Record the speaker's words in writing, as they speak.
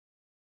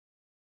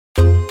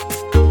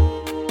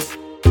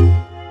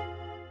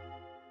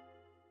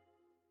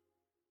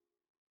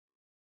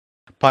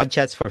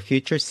Podchats for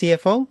Future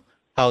CFO,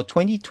 how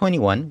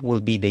 2021 will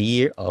be the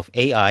year of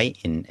AI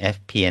in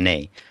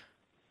FP&A.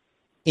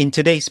 In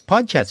today's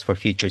Podchats for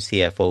Future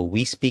CFO,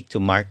 we speak to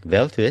Mark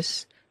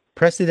Velthuis,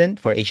 President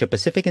for Asia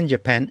Pacific and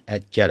Japan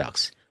at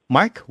Jedox.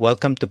 Mark,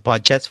 welcome to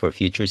Podchats for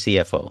Future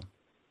CFO.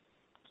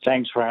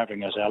 Thanks for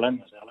having us,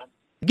 Alan.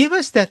 Give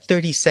us that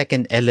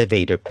 30-second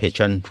elevator pitch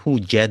on who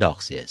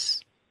Jedox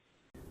is.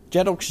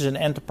 Jedox is an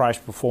enterprise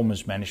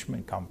performance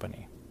management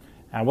company.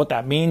 And what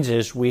that means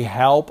is we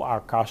help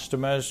our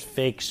customers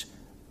fix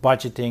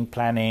budgeting,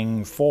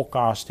 planning,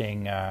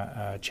 forecasting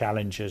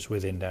challenges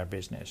within their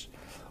business.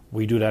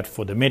 We do that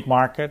for the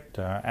mid-market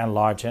and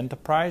large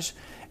enterprise,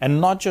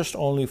 and not just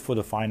only for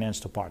the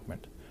finance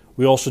department.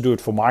 We also do it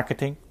for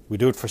marketing, we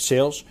do it for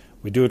sales,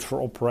 we do it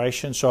for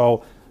operations,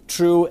 so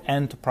true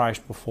enterprise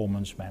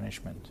performance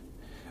management.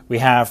 We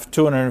have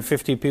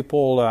 250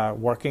 people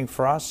working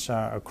for us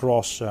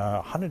across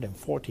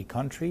 140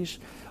 countries.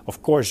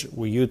 Of course,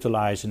 we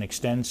utilize an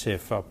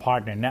extensive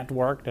partner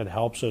network that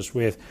helps us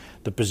with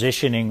the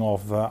positioning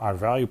of our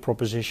value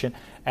proposition,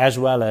 as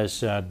well as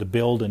the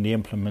build and the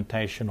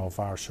implementation of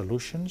our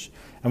solutions.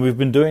 And we've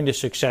been doing this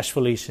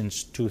successfully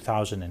since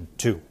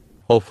 2002.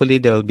 Hopefully,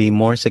 there will be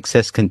more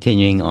success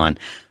continuing on.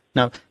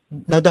 Now,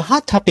 the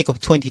hot topic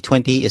of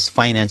 2020 is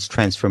finance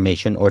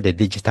transformation, or the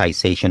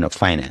digitization of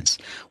finance.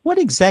 What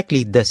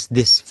exactly does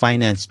this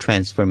finance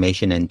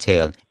transformation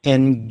entail?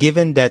 And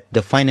given that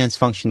the finance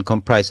function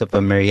comprises of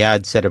a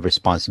myriad set of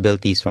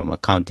responsibilities from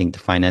accounting to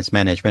finance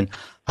management,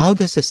 how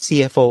does a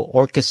CFO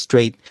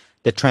orchestrate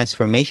the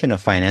transformation of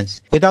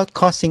finance without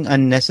causing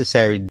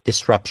unnecessary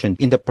disruption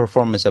in the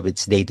performance of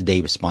its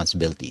day-to-day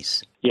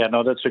responsibilities? Yeah,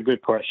 no, that's a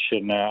good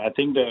question. I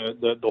think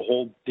the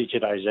whole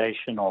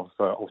digitization of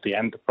the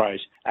enterprise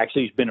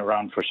actually has been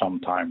around for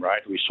some time,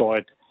 right? We saw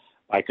it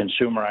by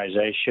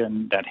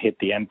consumerization that hit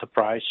the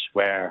enterprise,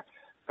 where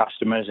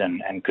customers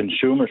and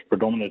consumers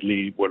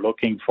predominantly were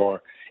looking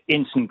for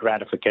instant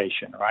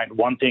gratification, right?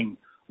 Wanting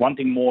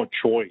more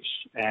choice.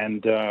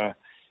 And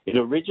it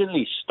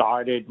originally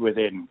started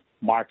within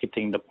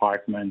marketing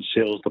departments,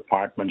 sales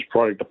departments,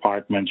 product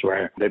departments,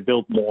 where they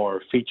built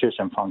more features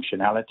and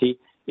functionality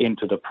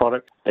into the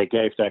product. They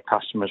gave their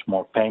customers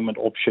more payment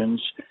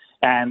options,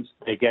 and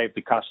they gave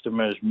the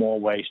customers more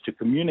ways to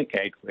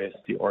communicate with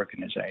the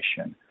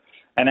organization.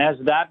 And as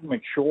that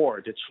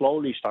matured, it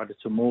slowly started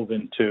to move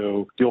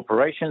into the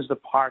operations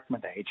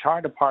department, the HR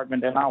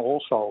department, and now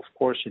also, of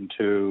course,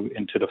 into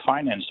the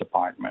finance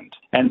department.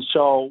 And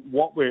so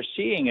what we're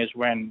seeing is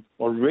when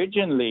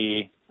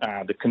originally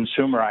the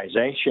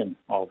consumerization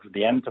of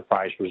the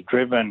enterprise was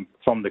driven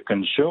from the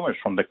consumers,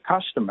 from the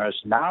customers.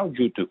 Now,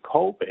 due to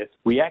COVID,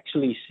 we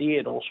actually see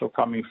it also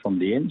coming from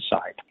the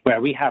inside, where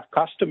we have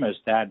customers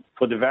that,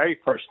 for the very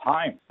first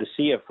time, the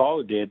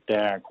CFO did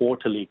their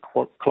quarterly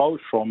close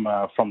from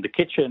the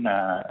kitchen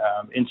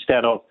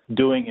instead of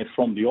doing it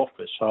from the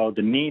office. So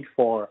the need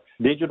for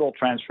digital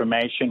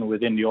transformation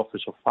within the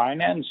Office of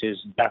Finance is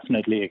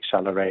definitely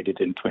accelerated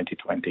in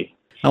 2020.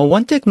 Now,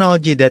 one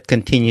technology that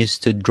continues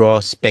to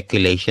draw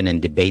speculation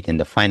and debate in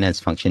the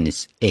finance function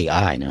is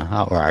AI,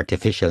 or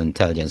artificial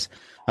intelligence.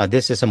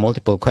 This is a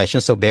multiple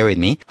question, so bear with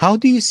me. How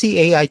do you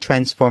see AI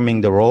transforming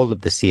the role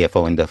of the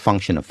CFO in the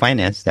function of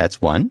finance? That's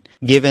one.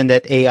 Given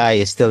that AI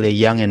is still a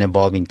young and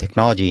evolving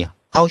technology,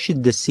 how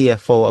should the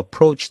CFO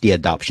approach the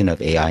adoption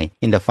of AI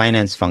in the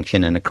finance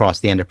function and across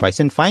the enterprise?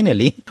 And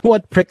finally,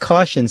 what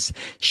precautions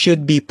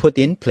should be put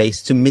in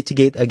place to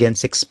mitigate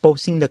against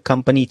exposing the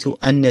company to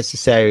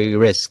unnecessary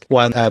risk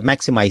while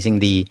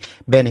maximizing the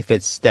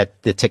benefits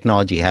that the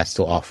technology has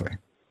to offer?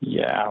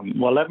 Yeah,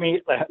 well, let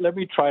me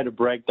try to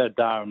break that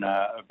down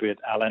a bit,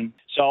 Alan.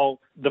 So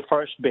the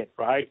first bit,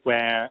 right,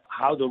 where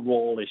how the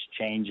role is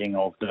changing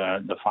of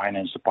the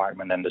finance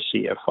department and the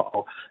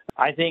CFO.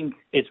 I think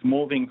it's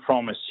moving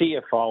from a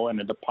CFO and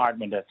a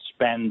department that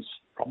spends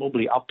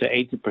probably up to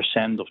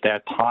 80% of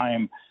their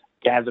time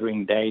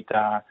gathering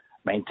data,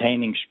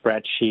 maintaining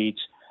spreadsheets,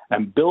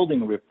 and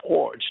building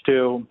reports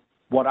to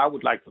what I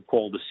would like to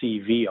call the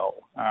CVO,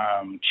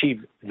 Chief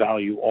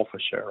Value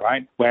Officer,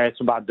 right? Where it's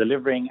about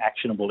delivering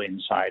actionable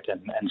insight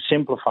and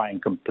simplifying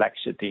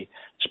complexity,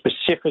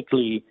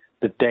 specifically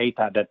the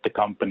data that the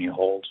company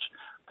holds,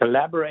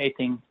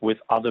 collaborating with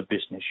other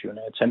business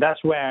units. And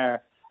that's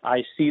where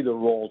I see the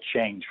role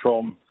change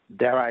from,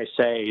 dare I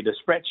say, the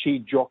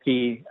spreadsheet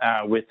jockey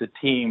with the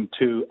team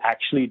to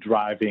actually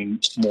driving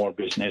more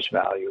business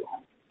value.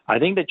 I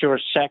think that your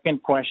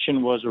second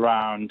question was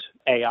around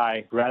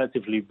AI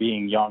relatively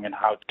being young and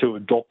how to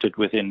adopt it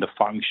within the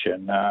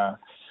function.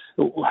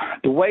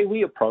 The way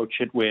we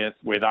approach it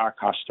with our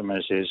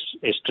customers is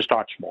to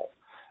start small,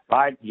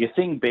 right? You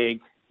think big,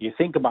 you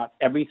think about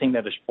everything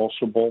that is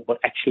possible, but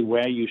actually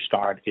where you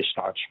start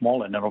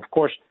small, and then, of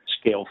course,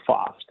 scale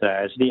fast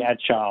as the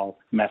agile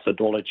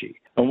methodology.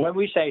 And when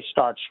we say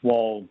start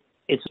small,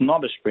 it's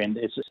not a sprint,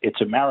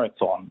 it's a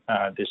marathon,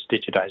 this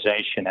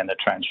digitization and the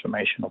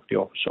transformation of the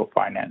Office of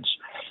Finance.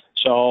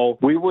 So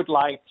we would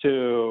like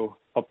to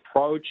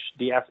approach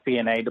the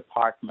FP&A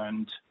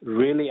department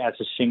really as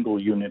a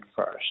single unit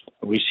first.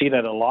 We see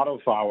that a lot of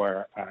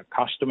our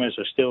customers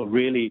are still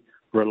really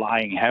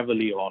relying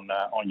heavily on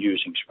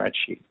using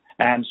spreadsheets.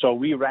 And so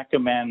we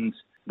recommend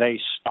they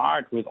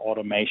start with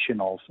automation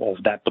of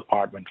that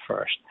department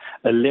first.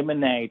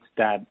 Eliminate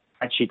that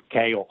spreadsheet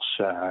chaos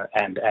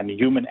and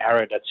human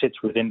error that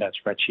sits within that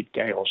spreadsheet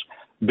chaos.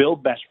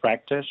 Build best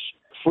practice,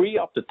 free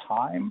up the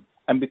time,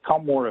 and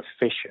become more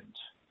efficient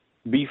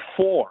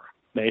before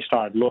they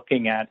start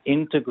looking at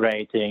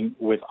integrating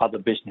with other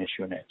business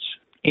units,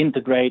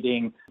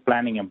 integrating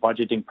planning and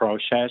budgeting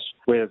process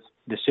with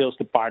the sales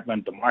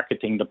department, the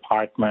marketing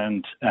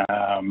department,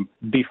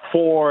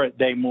 before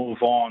they move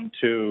on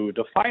to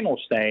the final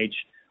stage,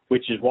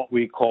 which is what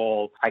we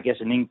call, I guess,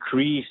 an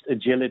increased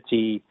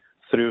agility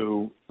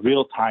through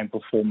real-time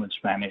performance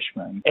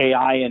management,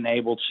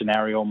 AI-enabled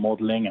scenario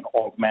modeling, and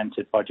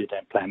augmented budget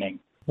and planning.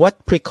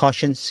 What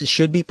precautions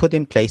should be put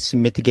in place to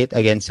mitigate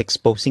against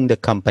exposing the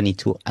company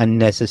to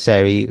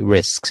unnecessary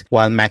risks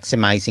while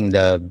maximizing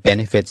the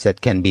benefits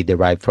that can be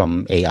derived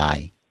from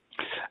AI?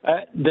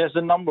 There's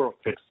a number of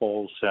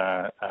pitfalls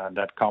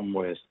that come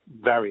with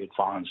very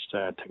advanced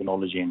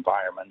technology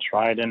environments,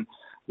 right? And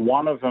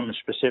one of them,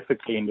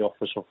 specifically in the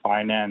Office of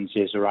Finance,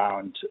 is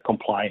around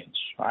compliance,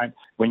 right?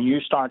 When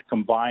you start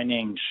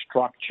combining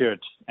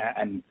structured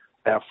and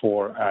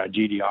therefore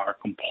GDPR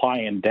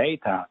compliant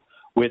data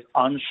with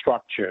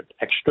unstructured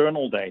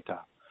external data,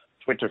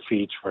 Twitter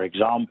feeds, for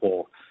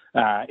example,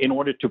 in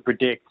order to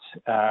predict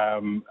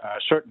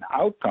certain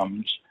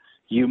outcomes,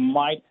 you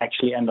might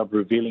actually end up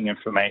revealing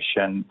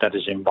information that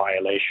is in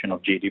violation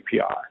of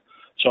GDPR.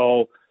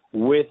 So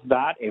with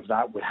that, if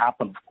that would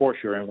happen, of course,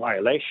 you're in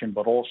violation,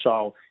 but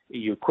also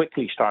you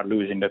quickly start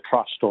losing the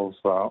trust of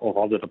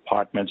other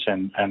departments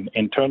and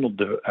internal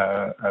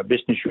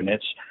business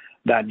units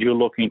that you're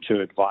looking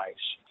to advise.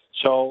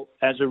 So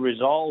as a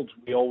result,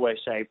 we always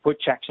say put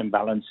checks and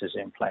balances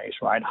in place,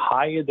 right?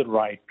 Hire the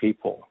right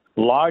people.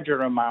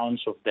 Larger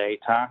amounts of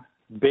data,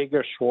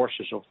 bigger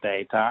sources of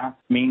data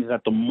means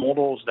that the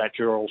models that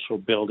you're also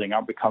building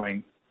are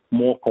becoming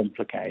more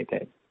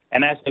complicated.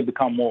 And as they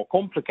become more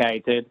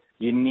complicated,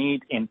 you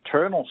need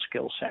internal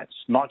skill sets,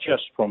 not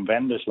just from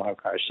vendors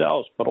like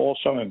ourselves, but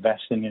also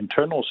invest in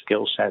internal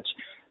skill sets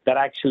that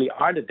actually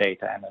are the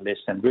data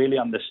analysts and really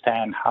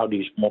understand how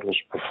these models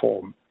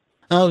perform.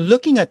 Now,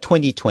 looking at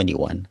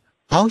 2021,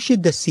 how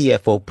should the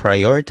CFO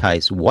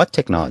prioritize what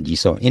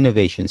technologies or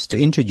innovations to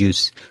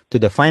introduce to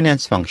the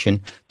finance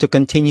function to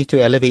continue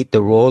to elevate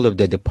the role of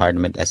the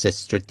department as a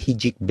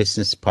strategic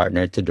business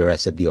partner to the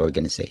rest of the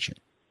organization?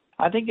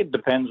 I think it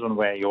depends on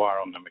where you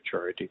are on the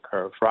maturity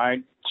curve,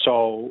 right?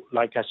 So,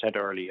 like I said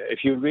earlier,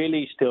 if you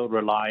really still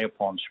rely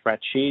upon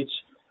spreadsheets,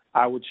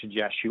 I would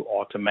suggest you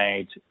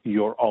automate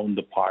your own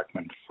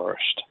department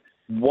first.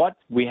 What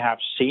we have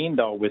seen,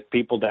 though, with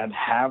people that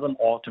have an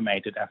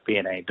automated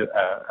FP&A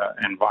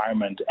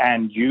environment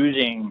and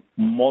using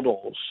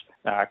models,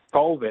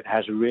 COVID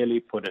has really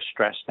put a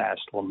stress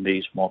test on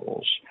these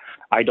models.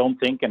 I don't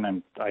think,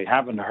 and I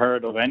haven't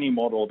heard of any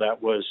model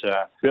that was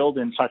built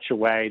in such a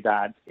way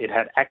that it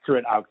had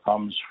accurate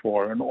outcomes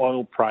for an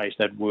oil price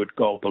that would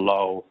go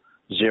below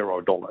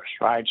 $0,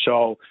 right?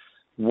 So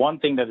one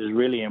thing that is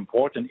really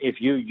important if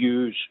you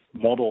use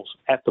models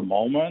at the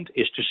moment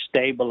is to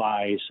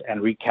stabilize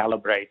and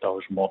recalibrate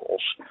those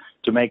models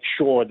to make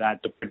sure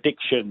that the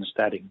predictions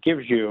that it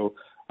gives you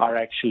are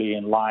actually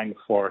in line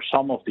for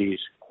some of these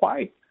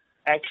quite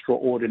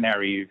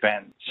extraordinary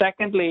events.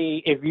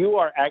 Secondly, if you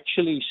are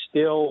actually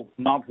still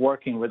not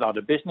working with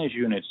other business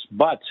units,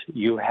 but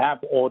you have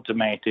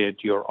automated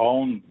your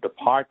own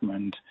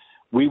department,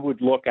 we would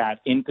look at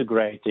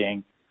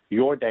integrating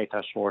your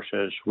data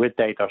sources with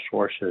data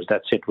sources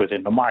that sit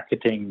within the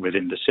marketing,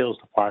 within the sales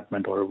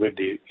department, or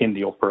in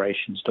the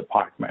operations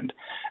department,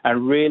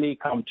 and really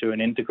come to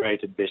an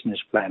integrated business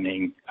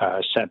planning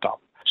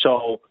setup.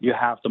 So you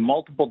have the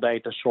multiple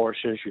data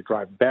sources, you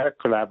drive better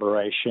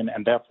collaboration,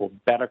 and therefore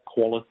better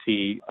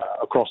quality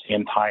across the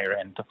entire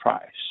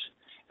enterprise.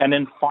 And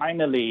then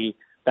finally,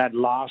 that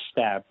last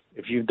step,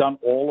 if you've done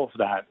all of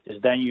that, is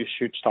then you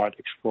should start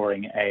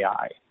exploring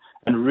AI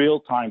and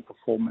real-time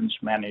performance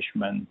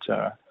management.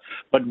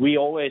 But we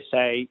always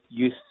say,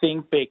 you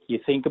think big, you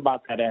think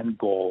about that end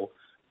goal,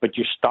 but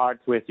you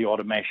start with the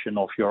automation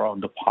of your own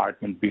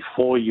department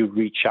before you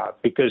reach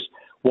out. Because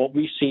what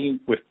we see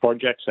with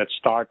projects that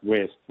start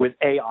with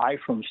AI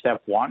from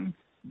step one,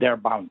 they're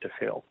bound to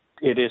fail.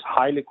 It is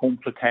highly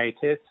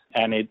complicated,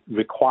 and it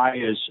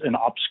requires an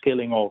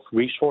upskilling of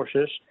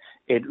resources.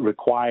 It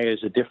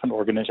requires a different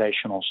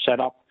organizational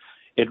setup.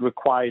 It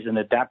requires an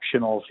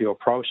adaptation of your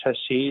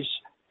processes,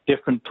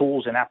 different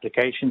tools and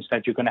applications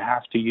that you're going to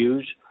have to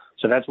use.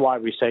 So that's why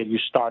we say you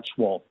start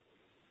small.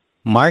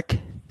 Mark,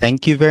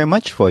 thank you very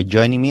much for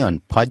joining me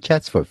on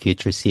Podchats for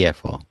Future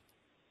CFO.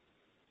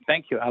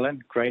 Thank you,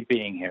 Alan. Great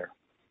being here.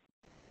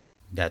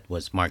 That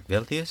was Mark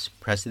Veltius,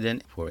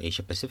 President for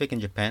Asia Pacific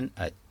and Japan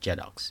at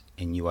Jedox,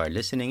 and you are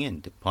listening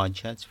in to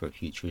Podchats for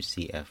Future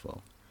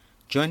CFO.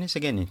 Join us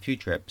again in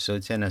future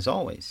episodes, and as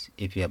always,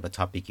 if you have a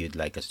topic you'd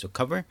like us to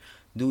cover,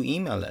 do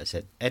email us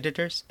at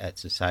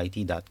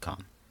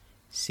editors@society.com.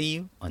 See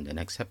you on the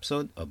next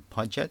episode of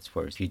Podchats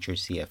for Future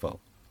CFO.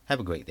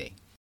 Have a great day.